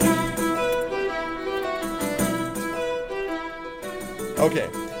Okay.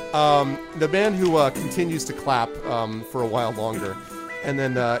 The man who continues to clap for a while longer, and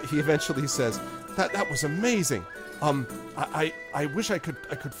then he eventually says, "That was amazing. I wish I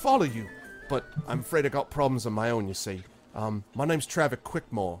could follow you, but I'm afraid I got problems of my own. You see. My name's Travis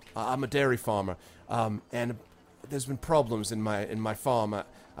Quickmore. I'm a dairy farmer, and there's been problems in my farm.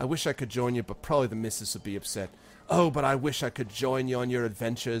 I wish I could join you, but probably the missus would be upset. Oh, but I wish I could join you on your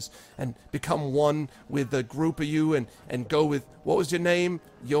adventures and become one with a group of you and go with, what was your name?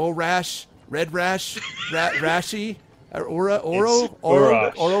 Your Rash? Red Rash? Rashi? Orash.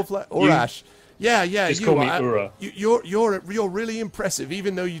 Yeah, Just you. call me Ura. You're really impressive,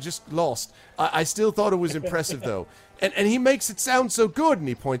 even though you just lost. I still thought it was impressive, though. And he makes it sound so good, and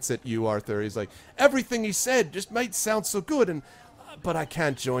he points at you, Arthur. He's like, everything he said just made it sound so good, but I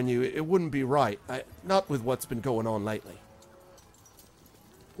can't join you. It wouldn't be right. Not with what's been going on lately.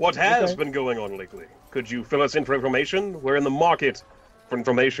 What has been going on lately? Could you fill us in for information? We're in the market for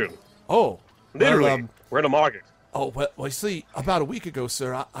information. Oh. Literally, we're in the market. Oh, well, you see, about a week ago,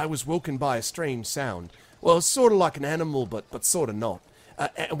 sir, I was woken by a strange sound. Well, it's sort of like an animal, but sort of not.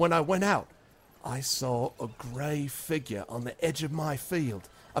 And when I went out, I saw a grey figure on the edge of my field,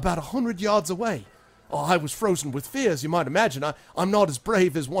 about 100 yards away. Oh, I was frozen with fear, as you might imagine. I'm not as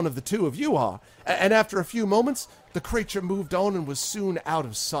brave as one of the two of you are. And after a few moments, the creature moved on and was soon out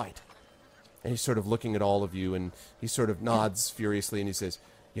of sight. And he's sort of looking at all of you, and he sort of nods furiously, and he says,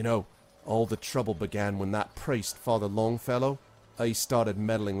 you know, all the trouble began when that priest, Father Longfellow, he started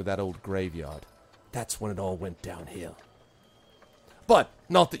meddling with that old graveyard. That's when it all went downhill. But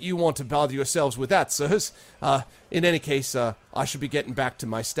not that you want to bother yourselves with that, sirs. In any case, I should be getting back to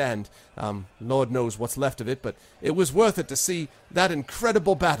my stand. Lord knows what's left of it, but it was worth it to see that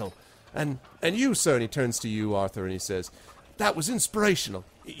incredible battle. And you, sir, and he turns to you, Arthur, and he says, that was inspirational.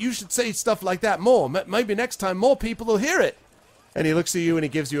 You should say stuff like that more. Maybe next time more people will hear it. And he looks at you and he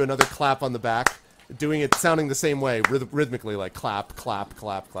gives you another clap on the back, doing it, sounding the same way, rhythmically, like clap, clap,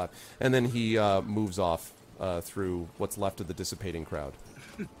 clap, clap. And then he moves off through what's left of the dissipating crowd.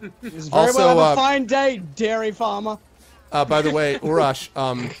 It's very well have a fine day, dairy farmer. By the way, Urash,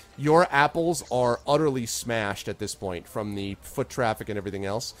 your apples are utterly smashed at this point from the foot traffic and everything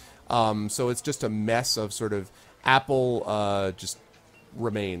else. So it's just a mess of sort of apple just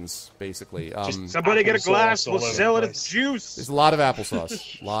remains, basically. Just somebody get a glass, we'll sell it as juice. There's a lot of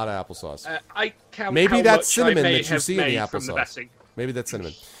applesauce. A lot of applesauce. I count Maybe how that's much cinnamon I may that you have see in the made from the applesauce. betting. Maybe that's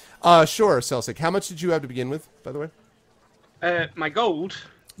cinnamon. Sure, Celsic. How much did you have to begin with, by the way? My gold?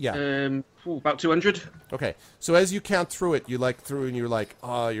 Yeah. About 200. Okay. So as you count through it, you and you're like,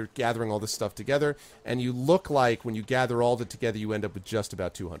 you're gathering all this stuff together, and you look like when you gather all of it together, you end up with just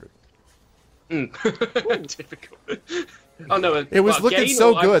about 200. Difficult. Oh no! It was looking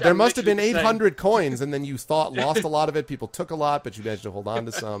so good. There must have been literally 800 coins, and then you lost a lot of it. People took a lot, but you managed to hold on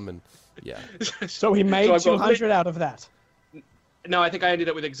to some, and yeah. So he made 200 out of that. No, I think I ended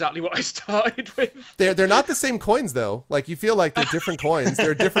up with exactly what I started with. They're not the same coins, though. Like, you feel like they're different coins.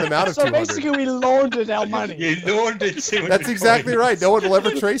 They're a different amount of 200. So basically, we laundered our money. You laundered 200. That's exactly right. No one will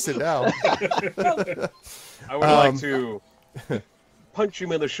ever trace it now. I would like to punch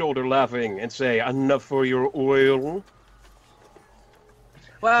him in the shoulder laughing and say, enough for your oil.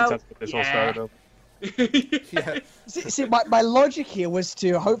 Well, That's what this all started up. Yeah. See, my logic here was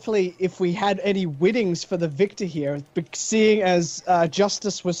to hopefully, if we had any winnings for the victor here, seeing as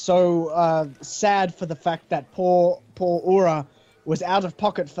Justice was so sad for the fact that poor Ura was out of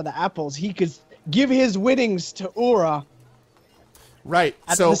pocket for the apples, he could give his winnings to Ura. Right.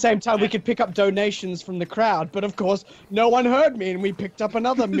 At the same time, we could pick up donations from the crowd. But of course, no one heard me, and we picked up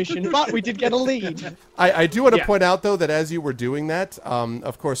another mission. But we did get a lead. I do want to point out, though, that as you were doing that,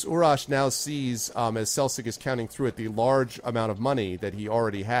 of course, Urash now sees, as Celsig is counting through it, the large amount of money that he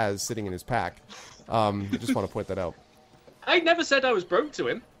already has sitting in his pack. I just want to point that out. I never said I was broke to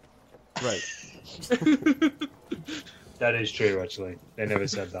him. Right. That is true, actually. They never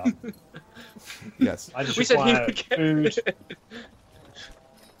said that. Yes. I just We said he require would get food.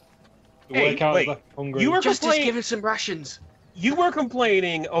 Hey, Work out wait. the hungry. You were Justice, give him some rations. You were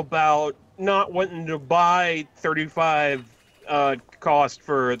complaining about not wanting to buy 35 cost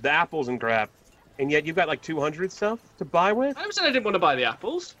for the apples and crap, and yet you've got like 200 stuff to buy with? I never said I didn't want to buy the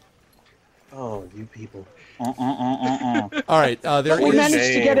apples. Oh, you people. All right. There We is...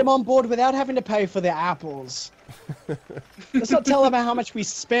 managed to get him on board without having to pay for the apples. Let's not tell him how much we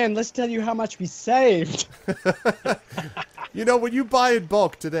spend. Let's tell you how much we saved. You know, when you buy in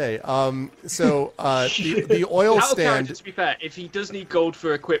bulk today, the oil Out of stand... character, to be fair, if he does need gold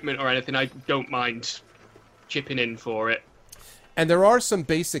for equipment or anything, I don't mind chipping in for it. And there are some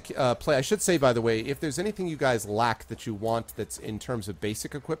basic play. I should say, by the way, if there's anything you guys lack that you want that's in terms of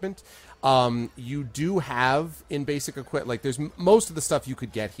basic equipment, you do have in basic equipment, like there's most of the stuff you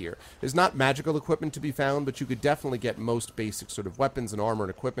could get here. There's not magical equipment to be found, but you could definitely get most basic sort of weapons and armor and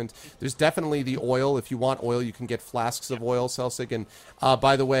equipment. There's definitely the oil. If you want oil, you can get flasks of oil, Celsig. And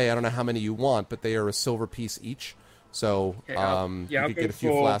by the way, I don't know how many you want, but they are a silver piece each. So Okay, you I'll could go get a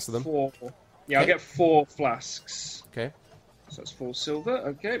few for flasks of them. 4. Yeah, I'll get 4 flasks. Okay. So that's 4 silver.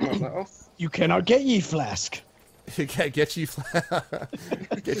 Okay, mark that off. You cannot get ye flask. Get you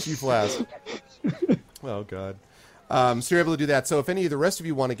flask. Oh god. So you're able to do that. So if any of the rest of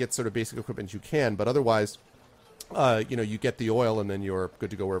you want to get sort of basic equipment, you can. But otherwise, you get the oil, and then you're good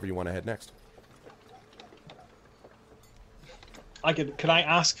to go wherever you want to head next. Could I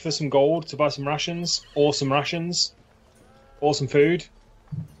ask for some gold to buy some rations, or some food?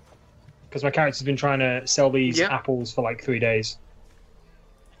 Because my character's been trying to sell these apples for like 3 days,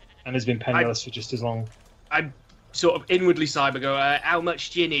 and has been penniless for just as long. I sort of inwardly sigh and go, how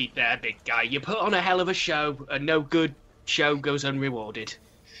much do you need there, big guy? You put on a hell of a show, and no good show goes unrewarded.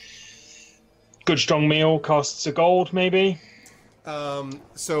 Good strong meal costs a gold, maybe?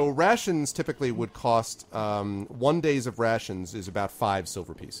 So rations typically would cost 1 day's of rations is about 5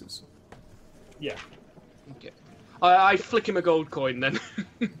 silver pieces. Yeah. Okay. I flick him a gold coin then.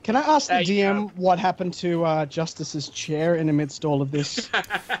 Can I ask the There you DM what happened to Justice's chair in amidst all of this?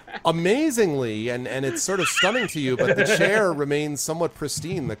 Amazingly, and it's sort of stunning to you, but the chair remains somewhat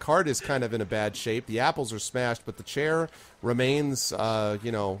pristine. The cart is kind of in a bad shape. The apples are smashed, but the chair remains,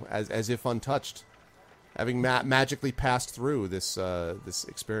 as if untouched, having magically passed through this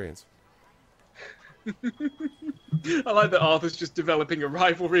experience. I like that Arthur's just developing a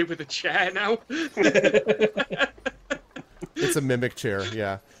rivalry with a chair now. It's a mimic chair,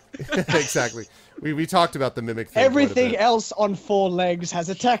 yeah. Exactly. We talked about the mimic thing quite a Everything bit. else on 4 legs has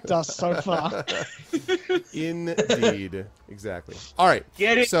attacked us so far. Indeed. Exactly. All right.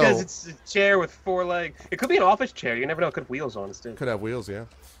 Get it? So, Because it's a chair with 4 legs. It could be an office chair. You never know. It could have wheels on it, too. could have wheels, yeah.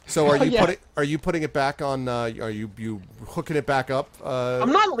 So are you Yeah. putting it back on? Are you hooking it back up?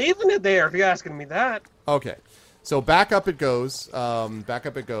 I'm not leaving it there if you're asking me that. Okay. So back up it goes. Back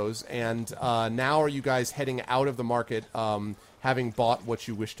up it goes. And now are you guys heading out of the market, having bought what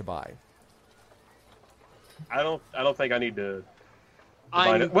you wish to buy? I don't think I need to.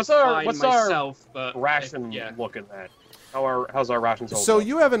 I'm What's fine our myself, but ration yeah. looking at? How's our rations holding So up?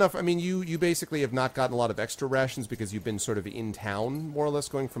 you have enough. I mean, you basically have not gotten a lot of extra rations because you've been sort of in town, more or less,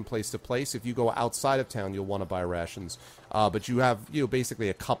 going from place to place. If you go outside of town, you'll want to buy rations. But you have basically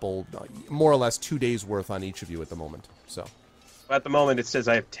a couple, more or less 2 days worth on each of you at the moment. So. At the moment, it says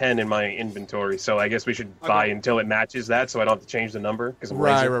I have 10 in my inventory, so I guess we should buy until it matches that, so I don't have to change the number. Because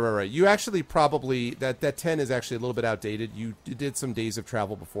Right. You actually probably that 10 is actually a little bit outdated. You did some days of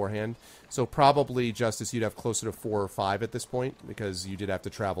travel beforehand, so probably Justice, you'd have closer to 4 or 5 at this point because you did have to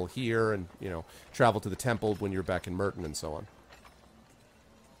travel here and travel to the temple when you're back in Merton and so on.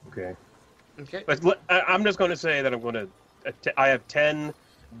 Okay. Okay. But I'm just going to say that I'm going to. I have 10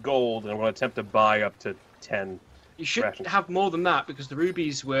 gold, and I'm going to attempt to buy up to 10. You should rations. have more than that because the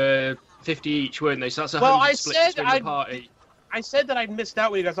rubies were 50 each, weren't they? So that's a Well, 100 I split said between I'd- the party. I said that I'd missed out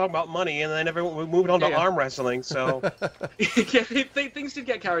when you guys talking about money, and then we moved on to Yeah. arm wrestling. So Yeah, things did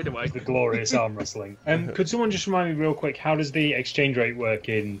get carried away. The glorious arm wrestling. Could someone just remind me real quick, how does the exchange rate work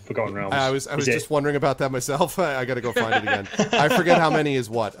in Forgotten Realms? I was Is just it- wondering about that myself. I got to go find it again. I forget how many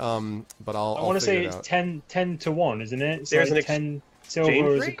is what. But I'll. I want to say figure it it's out. 10 to 1, isn't it? So There's like an 10 silver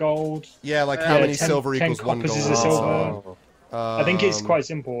is a rate? gold. Yeah, like how Yeah, many 10 silver 10 equals 1 coppers gold. is a silver. Oh. I think it's quite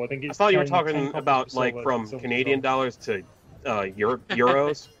simple. I think it's. I thought you were 10 talking coppers about is like silver, from silver is Canadian gold. dollars to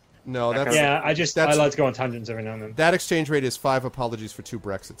euros. No, that's Yeah, I that's- like to go on tangents every now and then. that exchange rate is 5 apologies for 2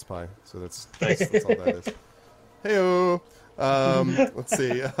 Brexits, Pi. So that's all that is. Heyo. Let's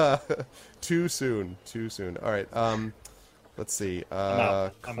see. Too soon. All right. Let's see.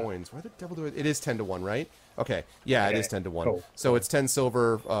 out. Coins. Why the devil do it? It is 10 to 1, right? Okay. Yeah, it Okay, is 10 to 1. cool. So it's 10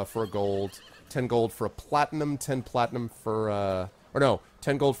 silver for a gold, 10 gold for a platinum, 10 platinum for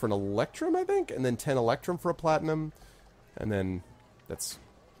 10 gold for an electrum, I think, and then 10 electrum for a platinum, and then that's.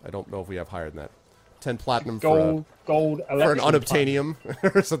 I don't know if we have higher than that. 10 platinum Gold, for an electrum, unobtainium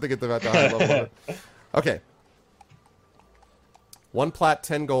or something at the high level. Okay. 1 plat,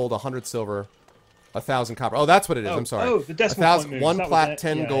 10 gold, 100 silver, 1,000 copper. Oh, that's what it is. I'm sorry. Oh, the decimal point moves. 1 That was plat, it.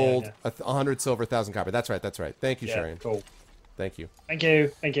 10 Yeah, gold, yeah. 100 silver, 1,000 copper. That's right. Thank you, Yeah, Sharian. cool. Thank you. Thank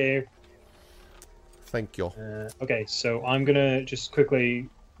you. Thank you. Okay, so I'm gonna just quickly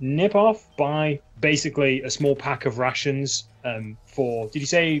nip off, buy basically a small pack of rations. For did you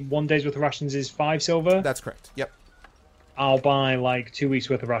say 1 day's worth of rations is 5 silver? That's correct. Yep. I'll buy like 2 weeks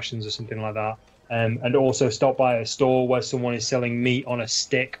worth of rations or something like that. And also stop by a store where someone is selling meat on a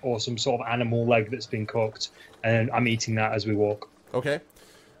stick or some sort of animal leg that's been cooked, and I'm eating that as we walk. Okay.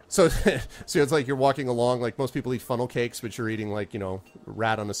 So, so it's like you're walking along, like most people eat funnel cakes, but you're eating like,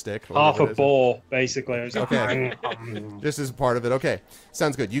 rat on a stick. or Half a whatever it is. boar, basically. It's like, Okay. This is part of it. Okay.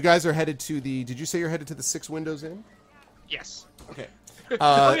 Sounds good. You guys are headed to did you say you're headed to the 6 Windows Inn? Yes. Okay.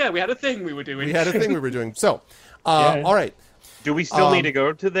 Oh yeah, we had a thing we were doing. We had a thing we were doing. So, Yeah. all right. Do we still need to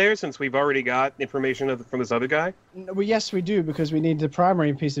go to there since we've already got information from this other guy? Well, yes, we do, because we need the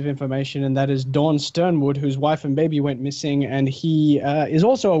primary piece of information, and that is Dawn Sternwood, whose wife and baby went missing, and he is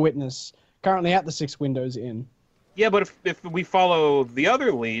also a witness currently at the 6 Windows Inn. Yeah, but if we follow the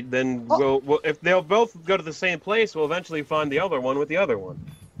other lead, then we'll if they'll both go to the same place, we'll eventually find the other one with the other one.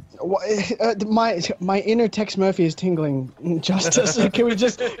 My inner Tex Murphy is tingling, Justice. Can we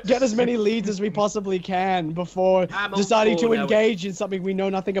just get as many leads as we possibly can before I'm on deciding to board now. engage in something we know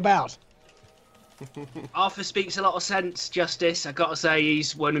nothing about? Arthur speaks a lot of sense, Justice. I gotta say,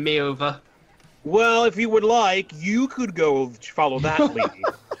 he's won me over. Well, if you would like, you could go follow that lead,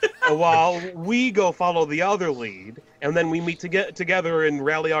 while we go follow the other lead, and then we meet together and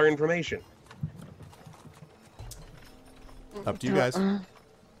rally our information. Up to you guys.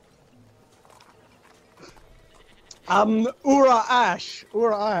 Ura Ash,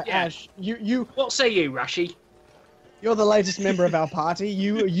 you What say you, Rashi? you're the latest member of our party.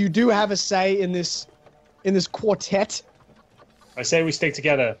 You do have a say in this quartet. I say we stick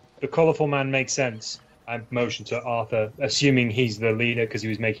together. The colourful man makes sense. I motion to Arthur, assuming he's the leader because he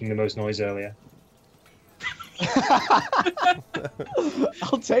was making the most noise earlier.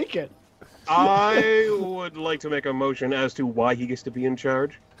 I'll take it. I would like to make a motion as to why he gets to be in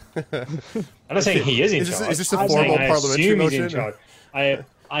charge. I'm not saying he is in Is this- charge. is this a I'm saying formal I parliamentary assume he's in motion? charge.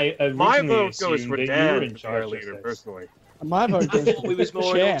 I My originally vote goes assumed for that you Dan were in as our charge. leader, Justice. personally. My vote I goes thought we was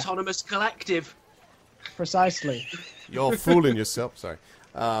more an Chair. autonomous collective. Precisely. You're fooling yourself. Sorry.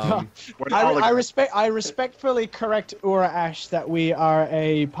 I respectfully correct Ura Ash that we are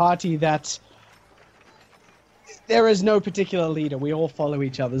a party that there is no particular leader. We all follow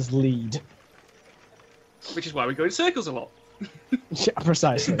each other's lead. Which is why we go in circles a lot. Yeah,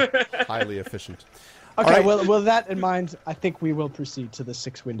 precisely. Highly efficient. Okay, right. well, with that in mind, I think we will proceed to the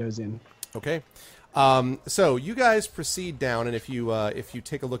 6 Windows Inn. Okay. So you guys proceed down, and if you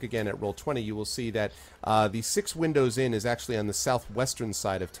take a look again at Roll20, you will see that the 6 Windows Inn is actually on the southwestern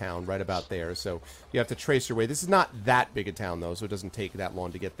side of town, right about there. So you have to trace your way. This is not that big a town, though, so it doesn't take that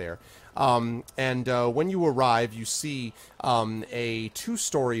long to get there. And when you arrive, you see a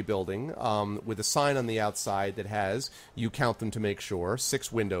 2-story building with a sign on the outside that has, you count them to make sure,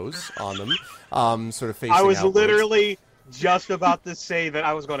 6 windows on them, sort of facing I was outwards. literally just about to say that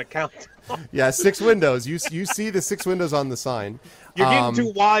I was going to count. Yeah, 6 windows. You see the 6 windows on the sign. You're getting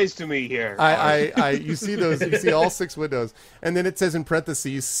too wise to me here. You see those. You see all 6 windows, and then it says in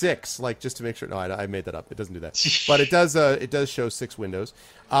parentheses 6, like just to make sure. No, I made that up. It doesn't do that, but it does. It does show 6 windows.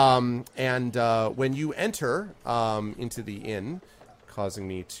 And when you enter into the inn, causing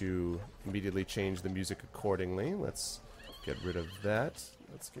me to immediately change the music accordingly. Let's get rid of that.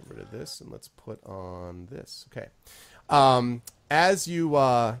 Let's get rid of this, and let's put on this. Okay. As you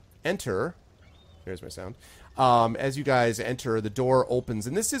enter, here's my sound. As you guys enter, the door opens,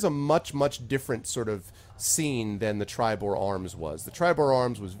 and this is a much, much different sort of scene than the Tribor Arms was. The Tribor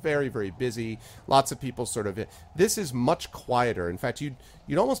Arms was very, very busy. Lots of people sort of... This is much quieter. In fact, you'd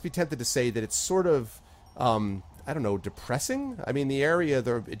almost be tempted to say that it's sort of... I don't know, depressing? I mean, the area,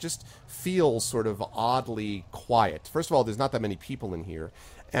 it just feels sort of oddly quiet. First of all, there's not that many people in here.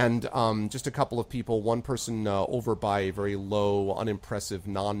 And just a couple of people, one person over by a very low, unimpressive,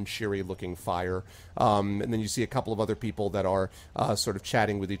 non-cheery looking fire. And then you see a couple of other people that are sort of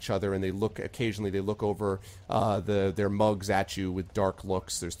chatting with each other, and occasionally they look over their mugs at you with dark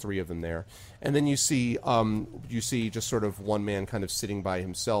looks. There's 3 of them there. And then you see just sort of one man kind of sitting by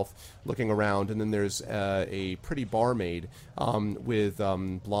himself, looking around, and then there's a pretty barmaid with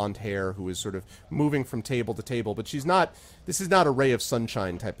blonde hair who is sort of moving from table to table, but this is not a ray of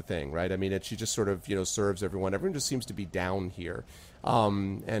sunshine type of thing, right? I mean, she just sort of, serves everyone. Everyone just seems to be down here.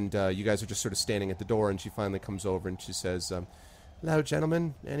 And you guys are just sort of standing at the door, and she finally comes over and she says, hello,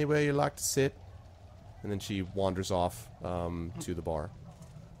 gentlemen, anywhere you'd like to sit? And then she wanders off to the bar.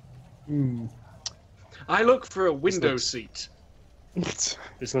 I look for a window seat. This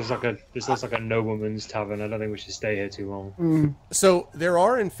looks like a nobleman's tavern. I don't think we should stay here too long. So there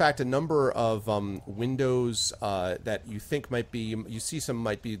are, in fact, a number of windows that you think might be. You see some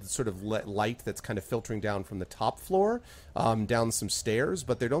might be sort of light that's kind of filtering down from the top floor down some stairs,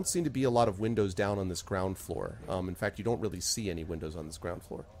 but there don't seem to be a lot of windows down on this ground floor. In fact, you don't really see any windows on this ground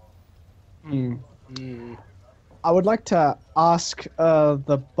floor. I would like to ask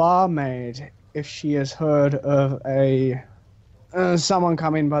the barmaid if she has heard of someone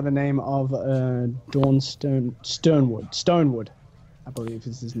coming by the name of Stonewood, I believe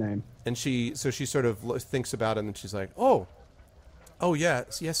is his name. And she sort of thinks about it, and she's like, "Oh,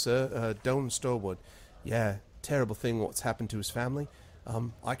 yes, sir, Don Stonewood. Yeah, terrible thing what's happened to his family.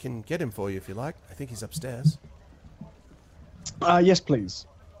 I can get him for you if you like. I think he's upstairs." Yes, please.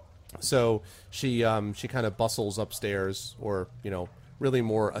 So she kind of bustles upstairs, or really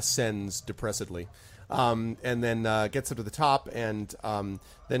more ascends depressedly. And then gets up to the top and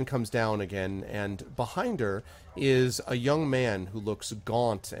then comes down again. And behind her is a young man who looks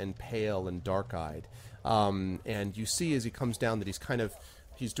gaunt and pale and dark-eyed. And you see as he comes down that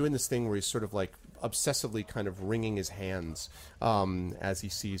he's doing this thing where he's sort of like obsessively kind of wringing his hands as he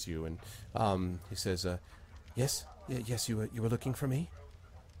sees you. And he says, yes, you were looking for me?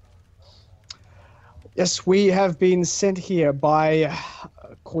 Yes, we have been sent here by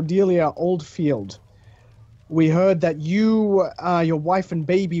Cordelia Oldfield. We heard that you, your wife and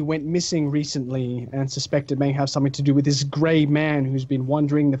baby went missing recently and suspect it may have something to do with this grey man who's been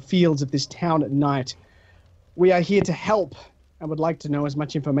wandering the fields of this town at night. We are here to help and would like to know as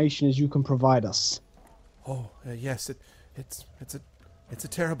much information as you can provide us. Oh, yes, it's a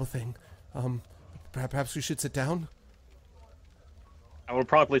terrible thing. Perhaps we should sit down? I will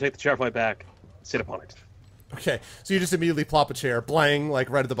promptly take the chair off my back, sit upon it. Okay, so you just immediately plop a chair, blang, like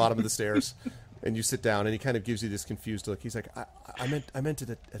right at the bottom of the stairs. And you sit down, and he kind of gives you this confused look. He's like, I meant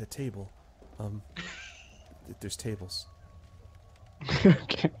it at a table. There's tables.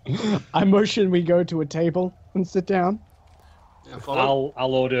 Okay. I motion we go to a table and sit down. Yeah, follow.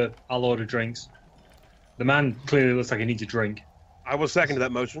 I'll order drinks. The man clearly looks like he needs a drink. I will second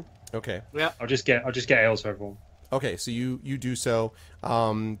that motion. Okay. Yeah. I'll just get ales for everyone. Okay, so you do so.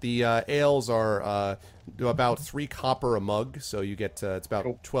 The ales are about 3 copper a mug, so you get it's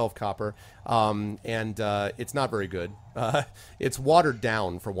about 12 copper, and it's not very good. It's watered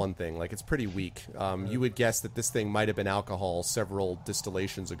down for one thing, like it's pretty weak. You would guess that this thing might have been alcohol several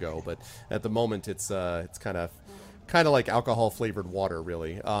distillations ago, but at the moment it's kind of like alcohol flavored water,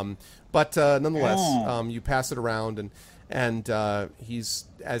 really. But nonetheless, you pass it around and he's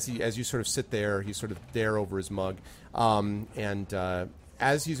as you sort of sit there, he's sort of there over his mug, and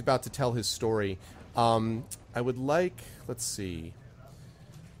as he's about to tell his story, I would like Arthur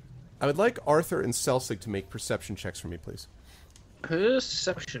and Selsig to make perception checks for me, please.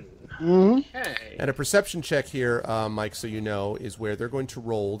 Perception. Mm-hmm. Okay. And a perception check here, Mike, so you know, is where they're going to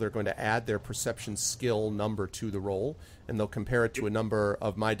roll. They're going to add their perception skill number to the roll, and they'll compare it to a number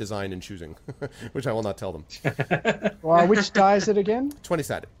of my design and choosing, which I will not tell them. Well, which die is it again?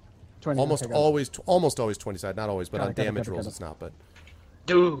 20-sided. 20. Almost okay, always 20-sided. Not always, but Got on it, got it, damage got it, rolls got it. it's not. But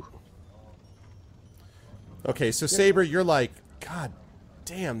Do. okay, so Saber, you're like, God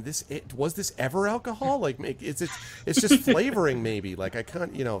damn, was this ever alcohol? Like, it's just flavoring maybe. Like I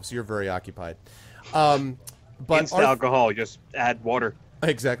can't, so you're very occupied. But Instant alcohol, just add water.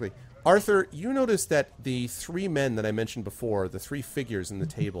 Exactly. Arthur, you notice that the 3 men that I mentioned before, the 3 figures in the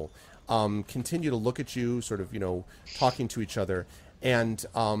table, continue to look at you, sort of, talking to each other. And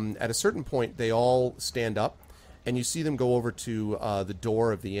at a certain point, they all stand up, and you see them go over to the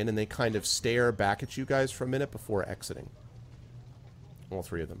door of the inn, and they kind of stare back at you guys for a minute before exiting. All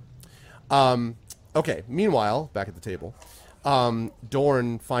 3 of them. Okay, meanwhile, back at the table,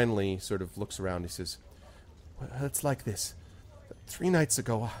 Dorn finally sort of looks around. He says, well, it's like this. 3 nights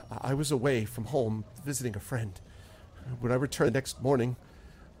ago, I was away from home visiting a friend. When I returned the next morning,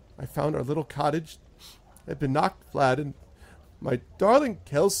 I found our little cottage had been knocked flat, and my darling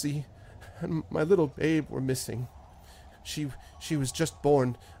Kelsey and my little babe were missing. She was just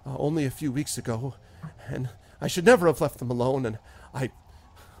born only a few weeks ago, and I should never have left them alone, and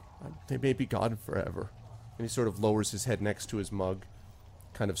they may be gone forever. And he sort of lowers his head next to his mug,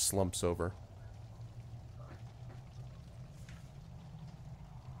 kind of slumps over.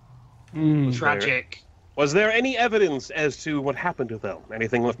 Tragic. Was there any evidence as to what happened to them?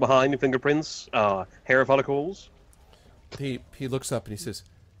 Anything left behind? Fingerprints? Hair follicles? He looks up and he says,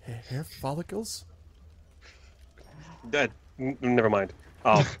 hair follicles? Never mind.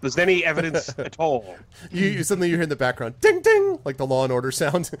 Is there any evidence at all? You suddenly you hear in the background, ding ding, like the Law and Order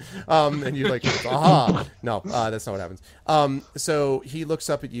sound. And you're like, aha. No, that's not what happens. So he looks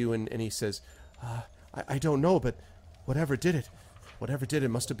up at you and he says, I don't know, but whatever did it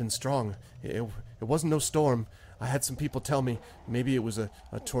must have been strong. It wasn't no storm. I had some people tell me maybe it was a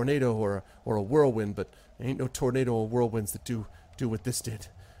tornado or a whirlwind, but there ain't no tornado or whirlwinds that do what this did.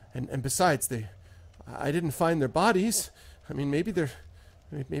 And besides, I didn't find their bodies. I mean, maybe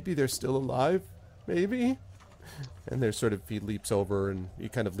they're still alive. Maybe. And there's sort of, he leaps over and he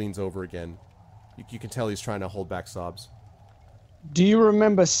kind of leans over again. You can tell he's trying to hold back sobs. Do you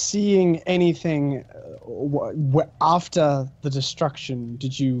remember seeing anything after the destruction?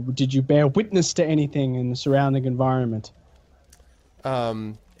 Did you bear witness to anything in the surrounding environment?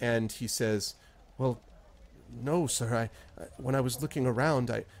 And he says, well, no, sir. When I was looking around,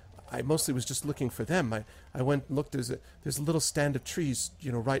 I mostly was just looking for them. I went and looked. There's a little stand of trees,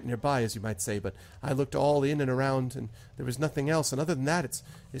 right nearby, as you might say. But I looked all in and around, and there was nothing else. And other than that,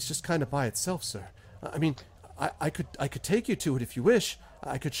 it's just kind of by itself, sir. I mean, I could take you to it if you wish.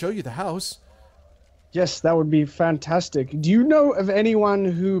 I could show you the house. Yes, that would be fantastic. Do you know of anyone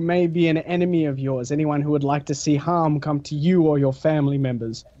who may be an enemy of yours? Anyone who would like to see harm come to you or your family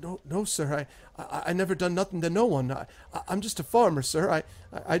members? No, sir. I never done nothing to no one. I'm just a farmer, sir.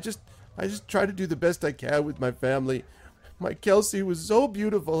 I just try to do the best I can with my family. My Kelsey was so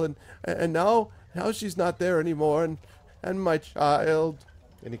beautiful, and now she's not there anymore, and my child.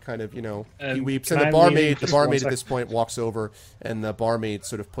 And he kind of, he weeps. And the barmaid at this point walks over, and the barmaid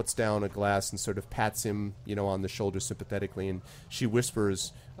sort of puts down a glass and sort of pats him, on the shoulder sympathetically. And she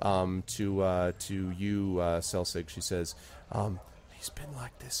whispers to you, Selsig. She says, he's been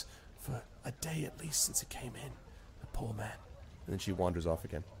like this for a day at least since he came in. The poor man. And then she wanders off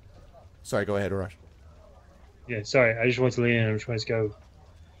again. Sorry, go ahead, Arash. Yeah, sorry. I just wanted to lean in and try to go.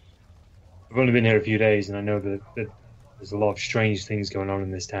 I've only been here a few days, and I know that there's a lot of strange things going on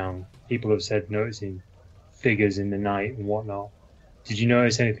in this town. People have said noticing figures in the night and whatnot. Did you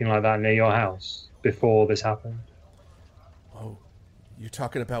notice anything like that near your house before this happened? Oh, you're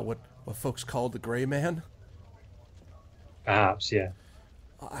talking about what folks call the Gray Man? Perhaps, yeah.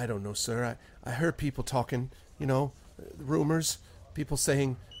 I don't know, sir. I heard people talking, rumors, people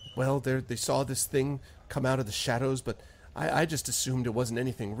saying, well, they saw this thing come out of the shadows, but I just assumed it wasn't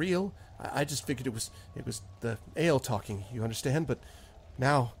anything real. I just figured it was the ale talking, you understand? But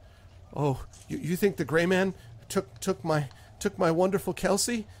now, you think the Gray Man took my wonderful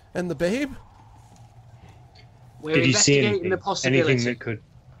Kelsey and the babe? We're Did you see investigating the possibility.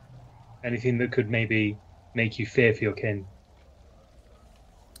 anything that could maybe make you fear for your kin?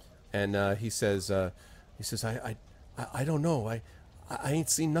 And he says, I don't know. I ain't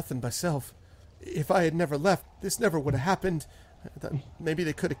seen nothing myself. If I had never left, this never would have happened. Maybe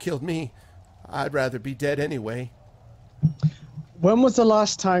they could have killed me. I'd rather be dead anyway. When was the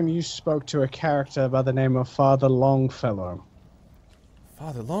last time you spoke to a character by the name of Father Longfellow?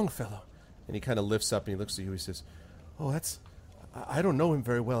 Father Longfellow? And he kind of lifts up and he looks at you. He says, I don't know him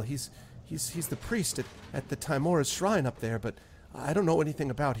very well. He's the priest at the Timora's shrine up there, but I don't know anything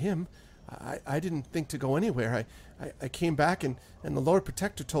about him. I didn't think to go anywhere. I came back and the Lord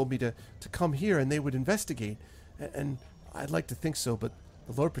Protector told me to come here and they would investigate. And I'd like to think so, but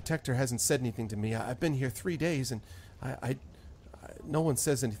the Lord Protector hasn't said anything to me. I've been here 3 days and no one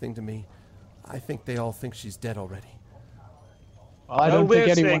says anything to me. I think they all think she's dead already. I don't think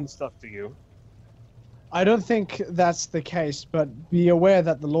anyone saying stuff to you. I don't think that's the case, but be aware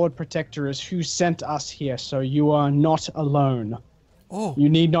that the Lord Protector is who sent us here, so you are not alone. Oh. You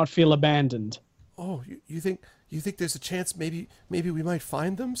need not feel abandoned. Oh, you think there's a chance maybe we might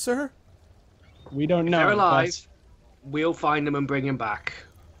find them, sir? We don't know. They're alive. We'll find them and bring them back.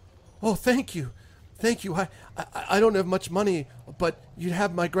 Oh, thank you. Thank you. I don't have much money, but you'd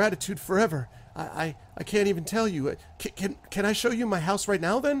have my gratitude forever. I can't even tell you. Can I show you my house right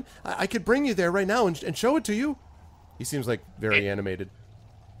now, then? I could bring you there right now and show it to you. He seems like very animated.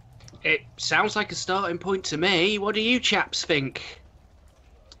 It sounds like a starting point to me. What do you chaps think?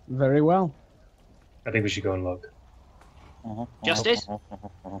 Very well. I think we should go and look. Justice?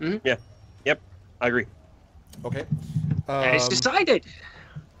 Yeah. Yep. I agree. Okay. And it's decided.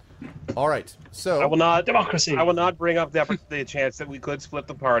 All right. So I will not Democracy. I will not bring up the chance that we could split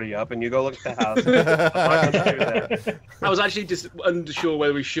the party up and you go look at the house. I'm not gonna do that. I was actually just unsure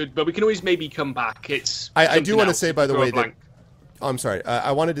whether we should, but we can always maybe come back. I do want to say, by the way, that blank. I'm sorry.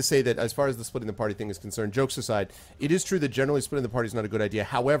 I wanted to say that as far as the splitting the party thing is concerned, jokes aside, it is true that generally splitting the party is not a good idea.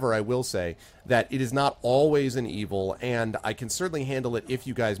 However, I will say that it is not always an evil, and I can certainly handle it if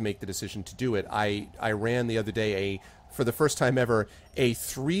you guys make the decision to do it. I ran the other day a for the first time ever, a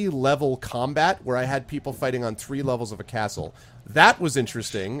 3-level combat where I had people fighting on 3 levels of a castle. That was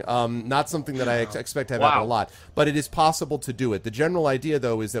interesting. Not something that I expect to have happen a lot, but it is possible to do it. The general idea,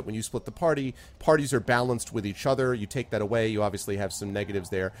 though, is that when you split the party, parties are balanced with each other. You take that away, you obviously have some negatives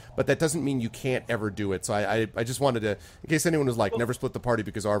there, but that doesn't mean you can't ever do it. So I just wanted to, in case anyone was like, never split the party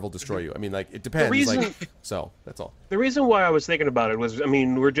because Arv will destroy you. I mean, like, it depends. So that's all. The reason why I was thinking about it was, I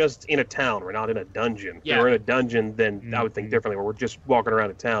mean, we're just in a town. We're not in a dungeon. Yeah. If we're in a dungeon, then I would think differently. Where we're just walking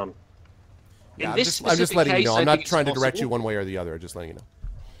around a town. Yeah, In this I'm just specific letting you case, know. I I'm not think it's trying to direct possible. you one way or the other. Just letting you know.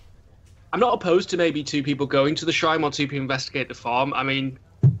 I'm not opposed to maybe 2 people going to the shrine while 2 people investigate the farm. I mean,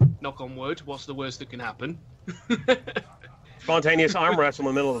 knock on wood, what's the worst that can happen? Spontaneous arm wrestle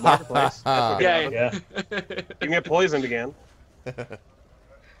in the middle of the marketplace. That's what could happen. Yeah. You can get poisoned again.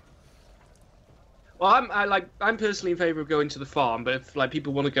 Well, I'm personally in favour of going to the farm, but if like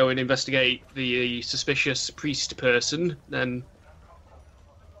people want to go and investigate the suspicious priest person, then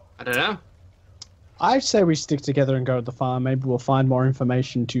I don't know. I say we stick together and go to the farm. Maybe we'll find more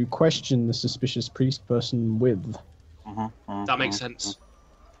information to question the suspicious priest person with. That makes sense.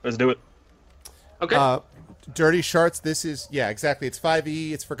 Let's do it. Okay. Dirty Sharts, this is, yeah, exactly. It's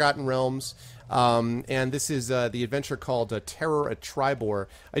 5e, it's Forgotten Realms, and this is the adventure called Terror at Tribor.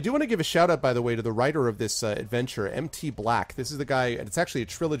 I do want to give a shout-out, by the way, to the writer of this adventure, M.T. Black. This is the guy, and it's actually a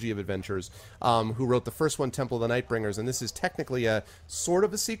trilogy of adventures, who wrote the first one, Temple of the Nightbringers, and this is technically a sort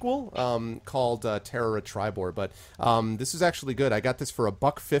of a sequel called Terror at Tribor, but this is actually good. I got this for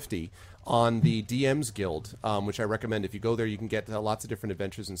 $1.50 on the DM's Guild, which I recommend. If you go there, you can get lots of different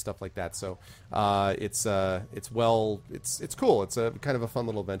adventures and stuff like that. So it's cool. It's a kind of a fun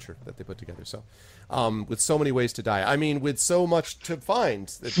little adventure that they put together. So with so many ways to die. I mean, with so much to find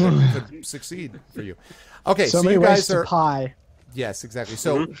that could succeed for you. Okay, so many you ways guys to are. pie. Yes, exactly.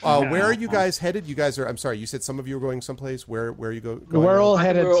 So where are you guys headed? You guys are. I'm sorry. You said some of you were going someplace. Where are you going? We're all I think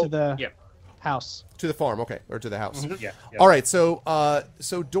headed we're all- to the yeah. house. To the farm, okay, or to the house. Yeah. All right, so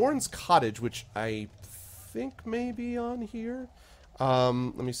so Dorn's cottage, which I think may be on here.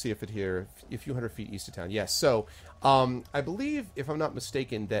 Let me see if a few hundred feet east of town. Yes, so I believe, if I'm not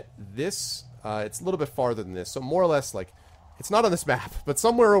mistaken, that this it's a little bit farther than this. So more or less, like, it's not on this map, but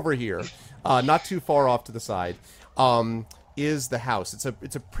somewhere over here, not too far off to the side, is the house.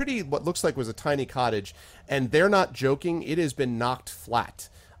 It's a pretty, what looks like was a tiny cottage, and they're not joking. It has been knocked flat.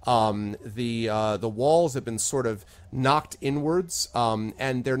 The walls have been sort of knocked inwards,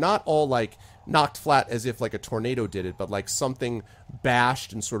 and they're not all like knocked flat as if like a tornado did it, but like something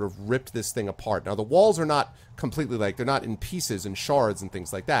bashed and sort of ripped this thing apart. Now the walls are not completely, like, they're not in pieces and shards and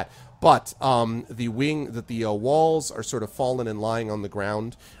things like that, but the walls are sort of fallen and lying on the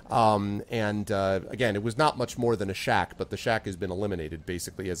ground, and again, it was not much more than a shack, but the shack has been eliminated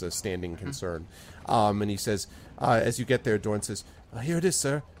basically as a standing concern. And he says, as you get there, Dorn says, "Here it is,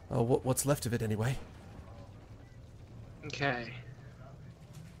 sir. What's left of it, anyway?" Okay.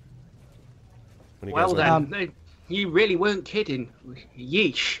 When you Well guys are- then, you really weren't kidding.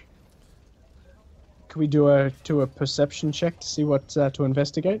 Yeesh. Can we do a perception check to see what to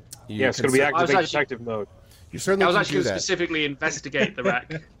investigate? you Yeah, it's can going to be cer- I was activate actually- detective mode. You certainly I was can actually do going to that. specifically investigate the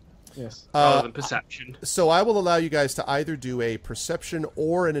wreck Yes. rather than perception. So I will allow you guys to either do a perception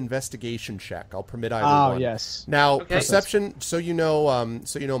or an investigation check. I'll permit either Oh, one. yes. Now, Okay. perception. So you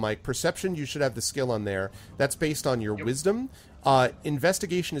know, Mike. Perception. You should have the skill on there. That's based on your wisdom.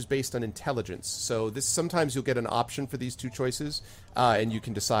 Investigation is based on intelligence. So this sometimes you'll get an option for these two choices, and you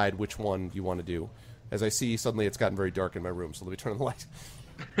can decide which one you want to do. As I see, suddenly it's gotten very dark in my room. So let me turn on the light.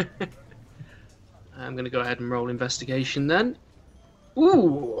 I'm going to go ahead and roll investigation then.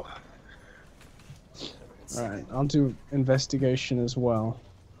 Ooh. All right. I'll do investigation as well.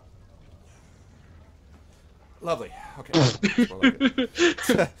 Lovely. Okay. More like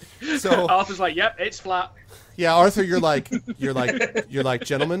it. So Arthur's like, yep, it's flat. yeah, Arthur, you're like,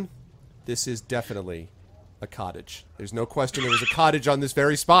 gentlemen, this is definitely a cottage. There's no question there was a cottage on this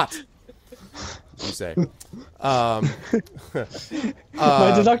very spot. You say. My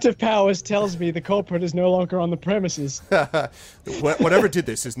deductive powers tells me the culprit is no longer on the premises. Whatever did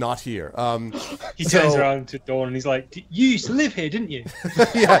this is not here. He turns So- around to Dawn and he's like, "You used to live here, didn't you?"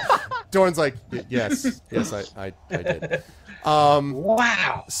 Yeah, Dorn's like, yes, I did.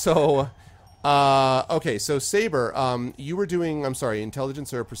 Wow. So, okay, so Saber, you were doing, I'm sorry,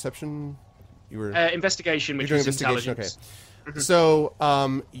 intelligence or perception? You were Investigation, which You're is doing investigation, intelligence. So,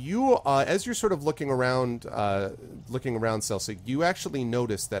 you, as you're sort of looking around, Celsic, you actually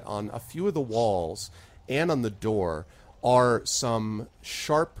notice that on a few of the walls and on the door are some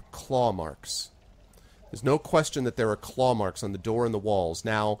sharp claw marks. There's no question that there are claw marks on the door and the walls.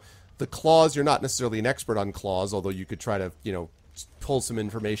 Now, The claws, you're not necessarily an expert on claws, although you could try to, pull some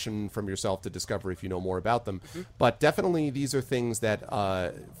information from yourself to discover if you know more about them. But definitely these are things that,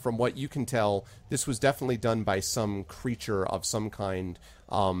 from what you can tell, this was definitely done by some creature of some kind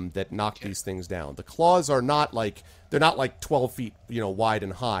that knocked these things down. The claws are not like, they're not like 12 feet, wide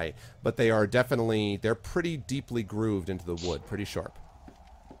and high, but they're pretty deeply grooved into the wood, pretty sharp.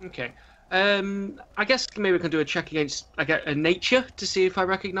 Okay. I guess maybe we can do a check against a nature to see if I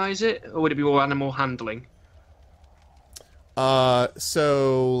recognize it, or would it be more animal handling?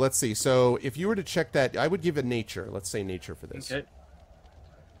 So let's see. So if you were to check that, I would give it nature. Let's say nature for this. Okay.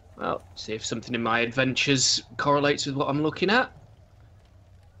 Well, see if something in my adventures correlates with what I'm looking at.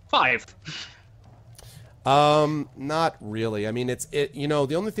 5. Not really. I mean,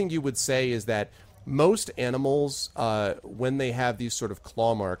 the only thing you would say is that most animals, when they have these sort of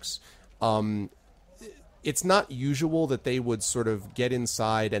claw marks, it's not usual that they would sort of get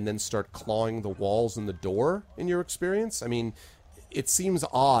inside and then start clawing the walls and the door, in your experience. I mean, it seems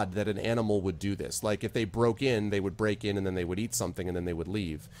odd that an animal would do this. Like, if they broke in, they would break in and then they would eat something and then they would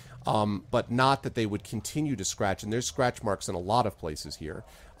leave. But not that they would continue to scratch. And there's scratch marks in a lot of places here.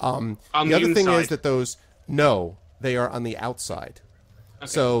 The other thing is that they are on the outside. Okay.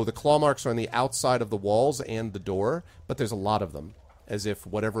 So the claw marks are on the outside of the walls and the door, but there's a lot of them, as if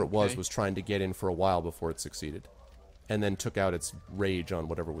whatever it was trying to get in for a while before it succeeded, and then took out its rage on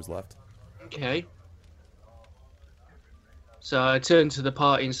whatever was left. Okay. So I turn to the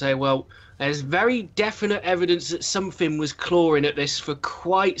party and say, well, there's very definite evidence that something was clawing at this for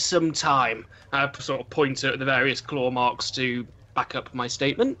quite some time. I sort of point at the various claw marks to back up my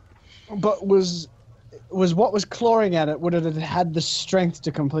statement. But was what was clawing at it, would it have had the strength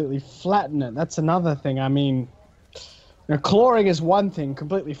to completely flatten it? That's another thing. I mean, clawing is one thing,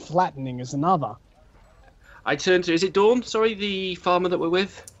 completely flattening is another. I turn to, is it Dawn? Sorry, the farmer that we're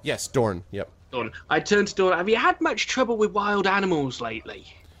with? Yes, Dorn, yep. Dawn. I turn to Dawn. Have you had much trouble with wild animals lately?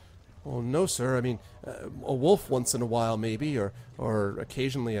 Well, no, sir. I mean, a wolf once in a while, maybe, or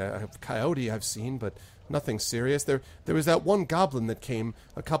occasionally a coyote I've seen, but nothing serious. There was that one goblin that came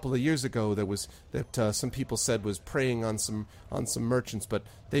a couple of years ago that some people said was preying on some merchants, but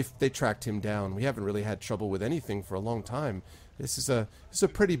they tracked him down. We haven't really had trouble with anything for a long time. This is a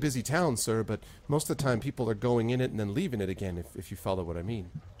pretty busy town, sir, but most of the time people are going in it and then leaving it again, if you follow what I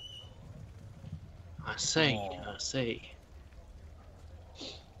mean. I see.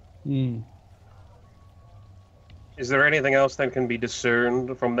 Is there anything else that can be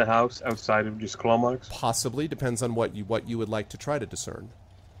discerned from the house outside of just claw marks? Possibly. Depends on what you would like to try to discern.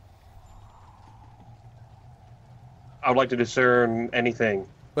 I would like to discern anything.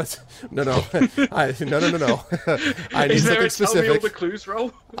 But no. No. I need Is there something a specific. tell me all the clues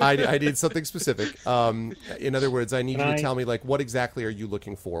roll? I need something specific. In other words, I need you to tell me, like, what exactly are you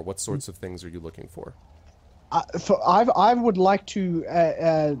looking for? What sorts of things are you looking for? I would like to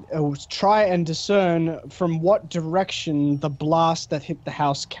try and discern from what direction the blast that hit the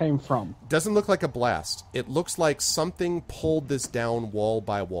house came from. Doesn't look like a blast. It looks like something pulled this down wall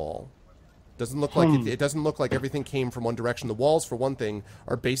by wall. Doesn't look like it doesn't look like everything came from one direction. The walls, for one thing,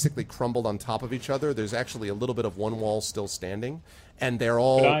 are basically crumbled on top of each other. There's actually a little bit of one wall still standing, and they're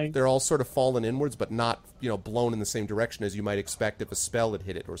all sort of fallen inwards, but not blown in the same direction as you might expect if a spell had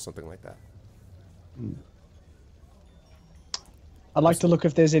hit it or something like that. I'd like to look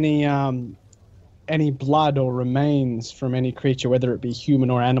if there's any blood or remains from any creature, whether it be human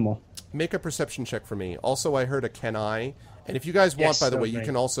or animal. Make a perception check for me. Also, I heard a can I, and if you guys want, by the way, you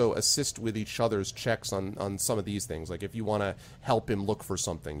can also assist with each other's checks on some of these things. Like if you want to help him look for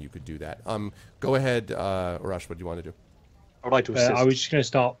something, you could do that. Go ahead, Arash, what do you want to do? I would like to assist. I was just going to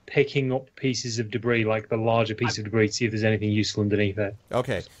start picking up pieces of debris, like the larger piece of debris, to see if there's anything useful underneath it.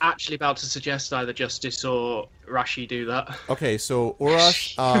 Okay. Actually about to suggest either Justice or Rashi do that. Okay, so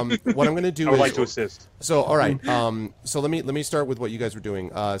Urash, what I'm going to do is... I would like to assist. So, all right. So let me start with what you guys were doing.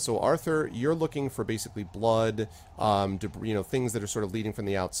 So Arthur, you're looking for basically blood, debris, things that are sort of leading from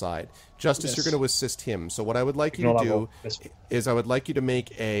the outside. Justice, you're going to assist him. So what I would like you to do is I would like you to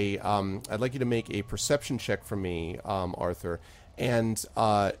make a perception check for me, Arthur. And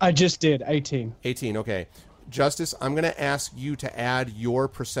I just did 18. 18. Okay, Justice, I'm going to ask you to add your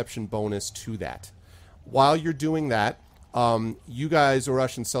perception bonus to that. While you're doing that, you guys,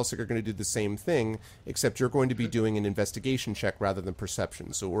 Urash and Celsik, are going to do the same thing, except you're going to be doing an investigation check rather than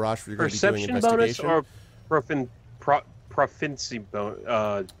perception. So, Urash, you're going to be doing investigation. Perception bonus or proficiency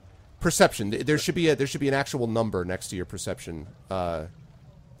bonus? Perception. There should be an actual number next to your perception. There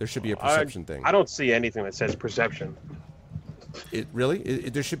should be a perception thing. I don't see anything that says perception.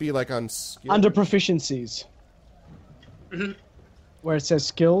 There should be like on skill. Under proficiencies. Mm-hmm. where it says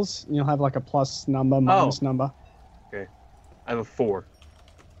skills, and you'll have like a plus number, minus number. I have a 4.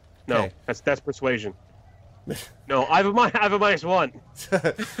 No, Okay. that's persuasion. No, I have a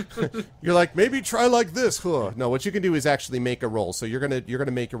 -1. You're like, maybe try like this, huh? No, what you can do is actually make a roll. So you're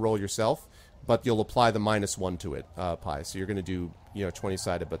gonna make a roll yourself, but you'll apply the -1 to it, Pi. So you're gonna do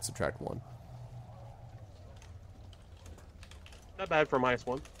 20-sided, but subtract 1. Not bad for a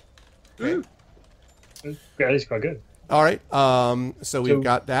 -1. Yeah, it's quite good. All right. So we've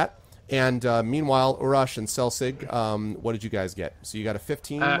got that. And meanwhile, Urash and Selsig, what did you guys get? So you got a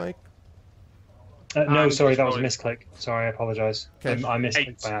 15, Mike? No, sorry, that was a rolling. misclick. Sorry, I apologise. Okay. I misclicked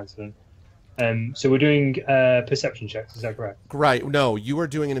 8. by accident. So we're doing perception checks. Is that correct? Right. No, you are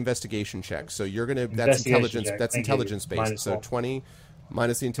doing an investigation check. So you're gonna that's Investigation intelligence. check. That's Thank you. intelligence based. Minus So 1. 20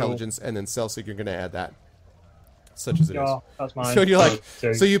 minus the intelligence, and then Selsig, you're gonna add that, such as it is. Yeah, that's mine. So you're like,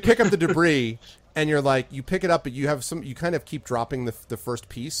 So- so you pick up the debris, and you're like, you pick it up, but you have you kind of keep dropping the first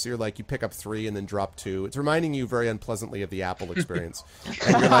piece. So you're like, you pick up 3 and then drop 2. It's reminding you very unpleasantly of the Apple experience.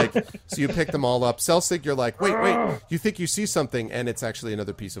 And you're like, so you pick them all up. Selsig, you're like, wait, you think you see something, and it's actually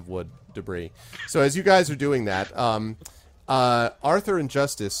another piece of wood debris. So as you guys are doing that, Arthur and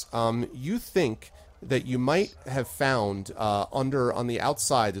Justice, you think that you might have found on the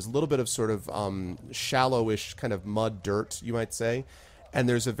outside, there's a little bit of sort of shallowish kind of mud dirt, you might say, and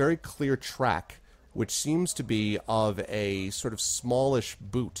there's a very clear track which seems to be of a sort of smallish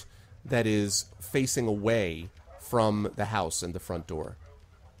boot that is facing away from the house and the front door.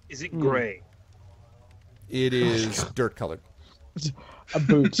 Is it gray? It is dirt colored. A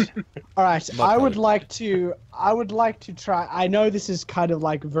boot. All right. Mud I would colored. like to try. I know this is kind of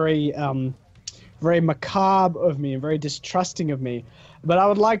like very macabre of me and very distrusting of me, but I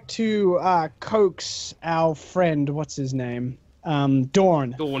would like to coax our friend. What's his name?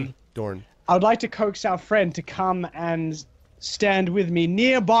 Dorn. Dorn. I would like to coax our friend to come and stand with me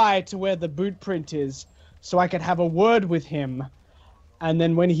nearby to where the boot print is, so I could have a word with him. And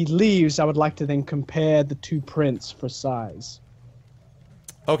then when he leaves, I would like to then compare the 2 prints for size.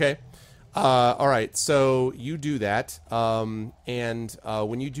 Okay. All right. So you do that, and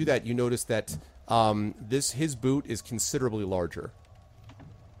when you do that, you notice that his boot is considerably larger.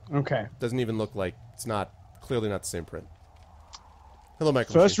 Okay. Doesn't even look like clearly not the same print. Hello,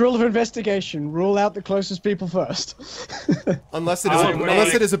 Michael. First rule of investigation: rule out the closest people first. Unless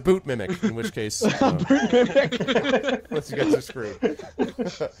it is a boot mimic, in which case, unless you guys are screwed.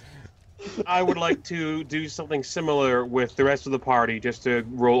 I would like to do something similar with the rest of the party, just to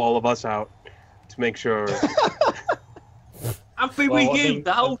roll all of us out to make sure. I've been Well, with I you think-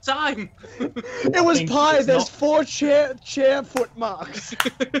 the whole time. It was think pie. it's There's not- 4 chair foot marks.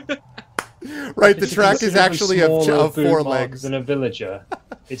 Right, the It's track is considerably actually of smaller boot 4 mark legs. than a villager.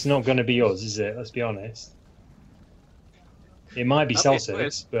 It's not going to be yours, is it? Let's be honest. It might be Okay,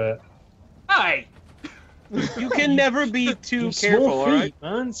 Celsius, but Hey, You can never be too small careful, all feet, right?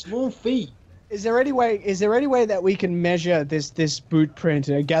 man. Small feet. Is there any way that we can measure this boot print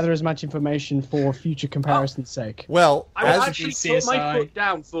and gather as much information for future comparison's sake? Well, I will as actually CSI. put my foot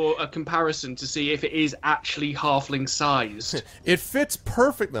down for a comparison to see if it is actually halfling sized. it fits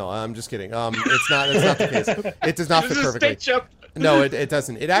perfect. No, I'm just kidding. It's not the case. It does not fit This is a perfectly. stitch up. No, it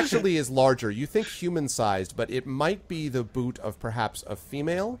doesn't. It actually is larger. You think human-sized, but it might be the boot of perhaps a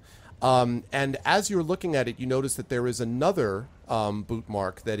female. And as you're looking at it, you notice that there is another boot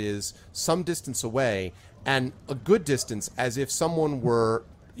mark that is some distance away, and a good distance, as if someone were,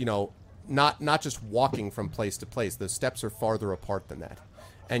 not just walking from place to place. The steps are farther apart than that.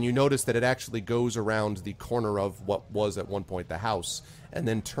 And you notice that it actually goes around the corner of what was at one point the house, and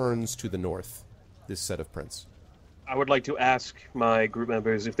then turns to the north, this set of prints. I would like to ask my group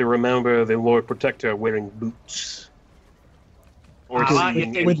members if they remember the Lord Protector wearing boots. Or I like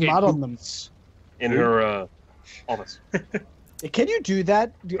seeing it. With mud on them. in her office. Can you do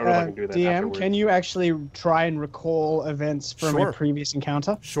that, I don't know if I can do that DM? afterwards. Can you actually try and recall events from Sure. a previous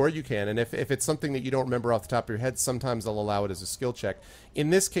encounter? Sure, you can. And if it's something that you don't remember off the top of your head, sometimes they'll allow it as a skill check. In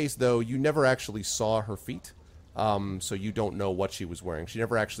this case, though, you never actually saw her feet. So you don't know what she was wearing. She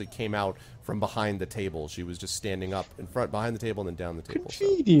never actually came out from behind the table. She was just standing up in front, behind the table, and then down the table. So,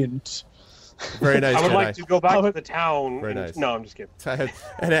 Convenient. very nice, I would Jedi. like to go back Oh, to the town. Very and- nice. No, I'm just kidding.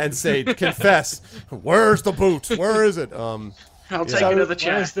 and say, confess. Where's the boot? Where is it? I'll take So, another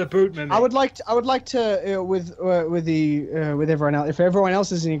chair. Where's the boot mimic? I would like to with everyone else. If everyone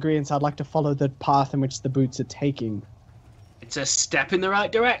else is in agreement, I'd like to follow the path in which the boots are taking. It's a step in the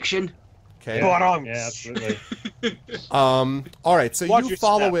right direction. Okay. Bottom. Yeah, absolutely. All right, so Watch you your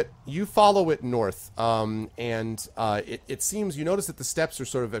follow step. it. You follow it north, it seems you notice that the steps are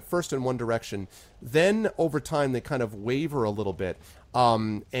sort of at first in one direction, then over time they kind of waver a little bit,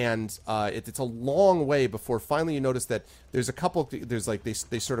 it's a long way before finally you notice that there's a couple. There's like they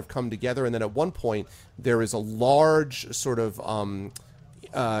sort of come together, and then at one point there is a large sort of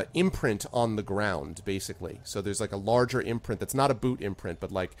imprint on the ground, basically. So there's like a larger imprint that's not a boot imprint, but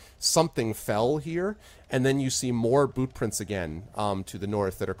like something fell here, and then you see more boot prints again to the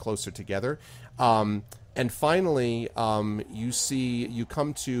north that are closer together. And finally, you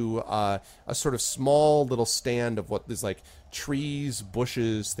come to a sort of small little stand of what is like trees,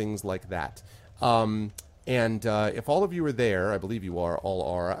 bushes, things like that. If all of you are there, I believe you all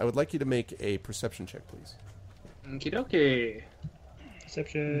are, I would like you to make a perception check, please. Okie dokie.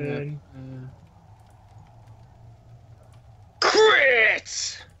 Perception.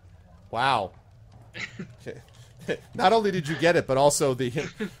 Crit! Wow. Not only did you get it, but also the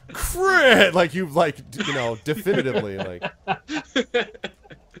crit, like you definitively like.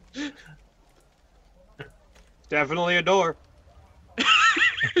 Definitely a door.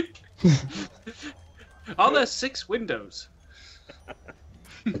 Are there 6 windows?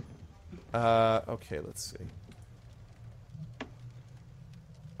 Okay, let's see.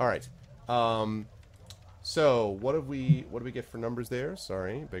 All right. So what do we get for numbers there?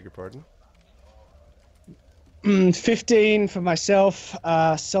 Sorry, beg your pardon. 15 for myself.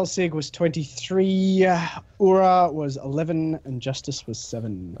 Celsig was 23. Ura was 11, and Justice was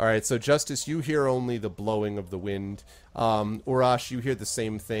 7. All right, so Justice, you hear only the blowing of the wind. Urash, you hear the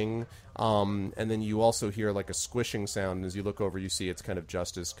same thing, and then you also hear like a squishing sound. And as you look over, you see it's kind of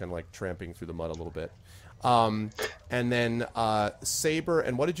Justice, kind of like tramping through the mud a little bit. And then Saber,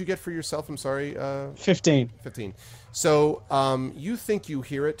 and what did you get for yourself? I'm sorry. 15. 15. So you think you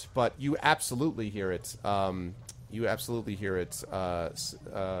hear it, but you absolutely hear it. You absolutely hear it,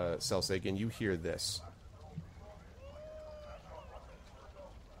 Celsig, and you hear this.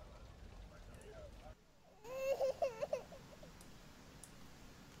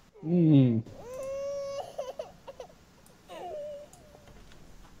 I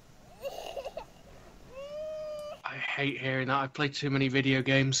hate hearing that. I play too many video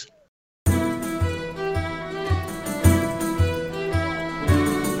games.